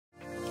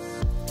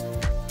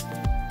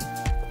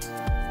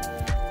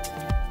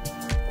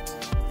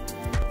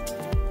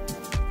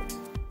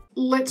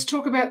let's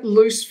talk about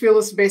loose fill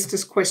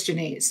asbestos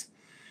questionnaires.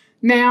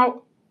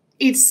 Now,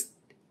 it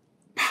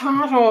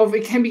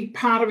can be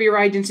part of your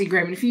agency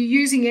agreement. If you're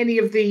using any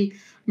of the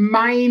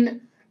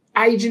main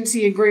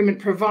agency agreement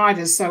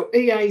providers, so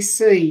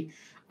EAC,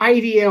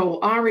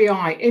 ADL,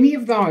 REI, any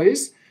of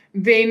those,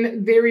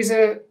 then there is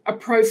a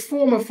pro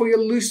forma for your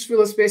loose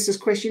fill asbestos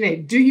questionnaire.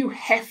 Do you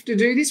have to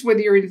do this, whether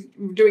you're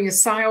doing a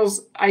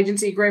sales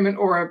agency agreement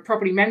or a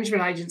property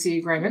management agency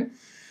agreement?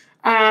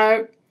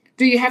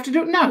 Do you have to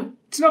do it? No,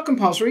 it's not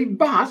compulsory,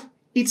 but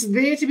it's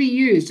there to be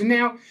used. And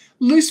now,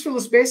 loose fill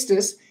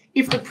asbestos,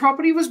 if the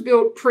property was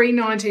built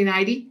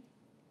pre-1980,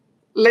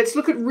 let's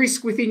look at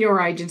risk within your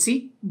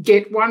agency.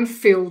 Get one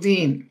filled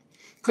in,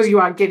 because you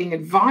are getting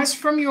advice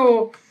from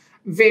your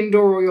vendor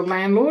or your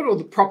landlord or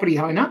the property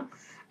owner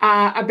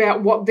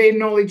about what their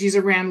knowledge is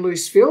around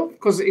loose fill,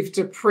 because if it's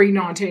a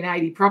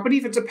pre-1980 property,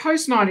 if it's a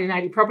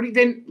post-1980 property,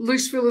 then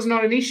loose fill is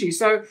not an issue.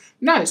 So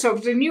no. So if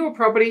it's a newer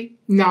property,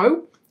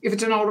 no. If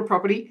it's an older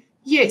property,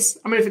 yes.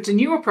 I mean, if it's a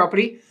newer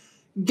property,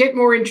 get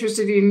more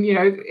interested in,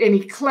 any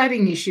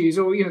cladding issues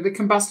or, the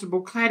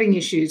combustible cladding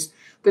issues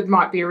that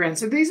might be around.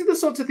 So these are the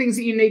sorts of things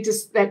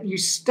that you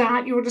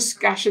start your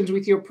discussions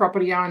with your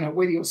property owner,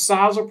 whether you're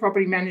sales or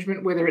property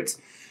management, whether it's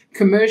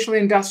commercial,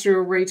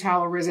 industrial, retail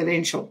or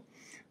residential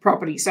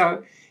property.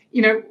 So,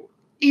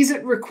 is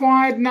it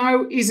required?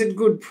 No. Is it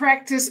good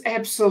practice?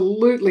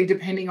 Absolutely,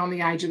 depending on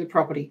the age of the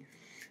property.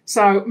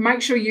 So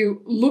make sure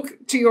you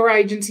look to your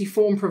agency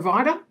form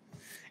provider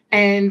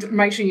and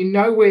make sure you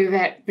know where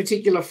that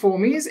particular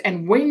form is,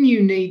 and when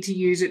you need to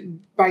use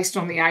it based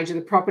on the age of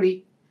the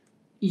property,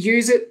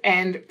 use it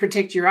and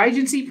protect your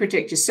agency,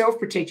 protect yourself,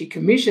 protect your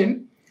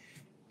commission,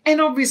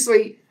 and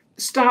obviously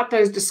start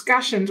those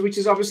discussions, which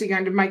is obviously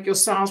going to make your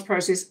sales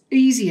process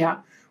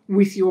easier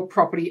with your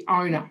property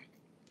owner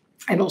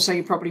and also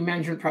your property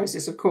management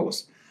process, of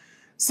course.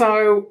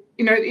 So,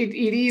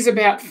 it is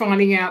about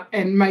finding out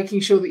and making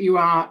sure that you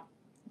are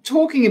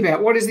talking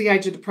about what is the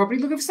age of the property.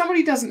 Look, if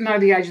somebody doesn't know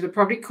the age of the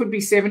property, it could be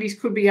 70s,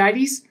 could be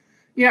 80s.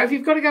 If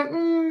you've got to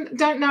go,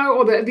 don't know,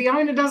 or the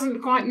owner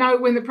doesn't quite know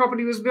when the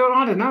property was built,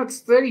 I don't know, it's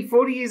 30,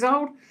 40 years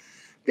old,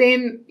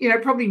 then,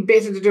 probably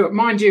better to do it.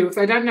 Mind you, if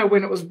they don't know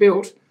when it was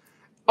built,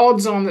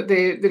 odds on that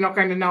they're not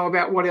going to know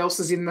about what else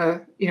is in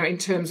the, in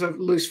terms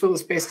of loose fill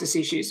asbestos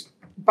issues.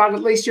 But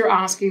at least you're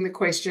asking the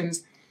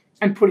questions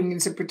and putting in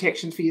some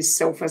protections for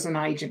yourself as an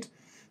agent.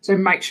 So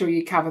make sure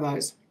you cover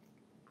those.